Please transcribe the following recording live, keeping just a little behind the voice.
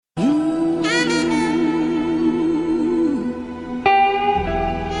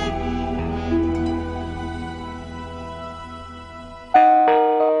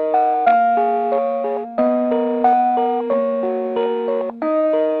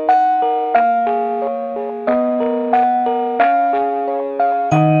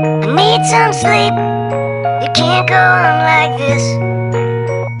need some sleep. You can't go on like this.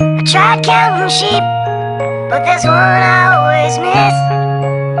 I tried counting sheep, but there's one I always miss.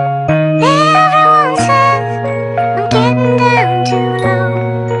 Everyone says I'm getting down too low.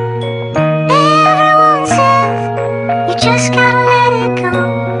 Everyone says you just gotta let it go.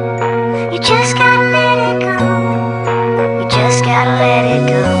 You just gotta let it go. You just gotta let it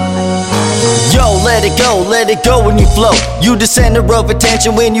go. Yo, let it go when you flow. You the center of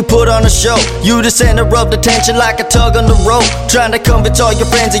attention when you put on a show. You the center of the tension like a tug on the rope. Trying to convince all your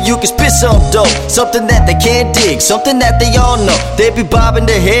friends that you can spit some dope. Something that they can't dig, something that they all know. They be bobbing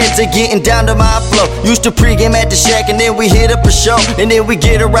their heads and getting down to my flow. Used to pregame at the shack and then we hit up a show. And then we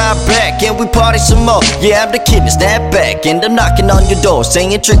get a ride back and we party some more. Yeah, I'm the kid that snap back and I'm knocking on your door,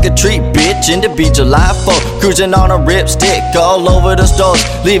 saying trick or treat, bitch. And it be July 4th, cruising on a ripstick all over the stores,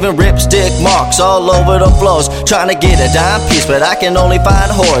 leaving ripstick marks all over the floors. Trying to get a dime piece, but I can only find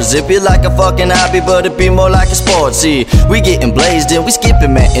whores. It be like a fucking hobby, but it be more like a sport. See, we getting blazed and we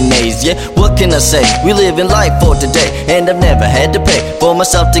skipping matinees. Yeah, what can I say? We living life for today, and I've never had to pay for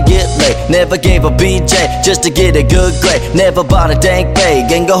myself to get laid. Never gave a BJ just to get a good grade. Never bought a dank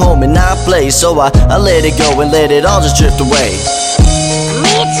bag and go home and not play. So I let it go and let it all just drift away.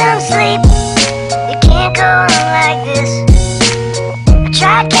 Need some sleep. You can't go on like this. I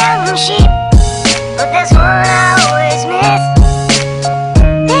tried counting sheep, but there's one I always miss.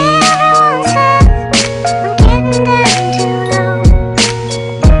 Everyone says I'm getting down too low.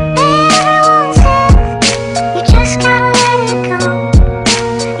 Everyone says you just gotta let it go.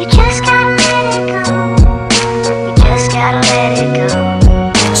 You just gotta let it go. You just gotta let it go.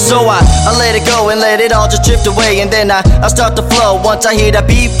 So I let it go and let it all just drift away. And then I start to flow once I hear that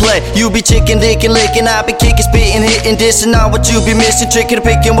beat play. You be chicken, licking, licking, I be kicking, spitting, hitting, dissing on what you be missing, tricking,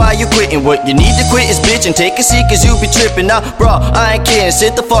 picking while you quitting. What you need to quit is bitching, take a seat cause you be tripping. Now bro, I ain't kidding,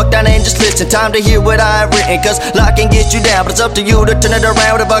 sit the fuck down and just listen. Time to hear what I have written, cause life can get you down, but it's up to you to turn it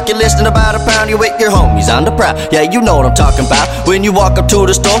around with a bucket listening about a pound. You with your homies on the prowl, yeah, you know what I'm talking about. When you walk up to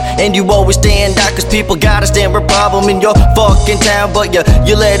the store and you always stand out, cause people got a stand for problem in your fucking town. But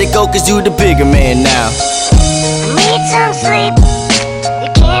you let it go cause you the bigger man now. Need some sleep. You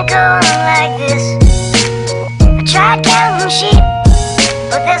can't go on like this. I tried counting sheep,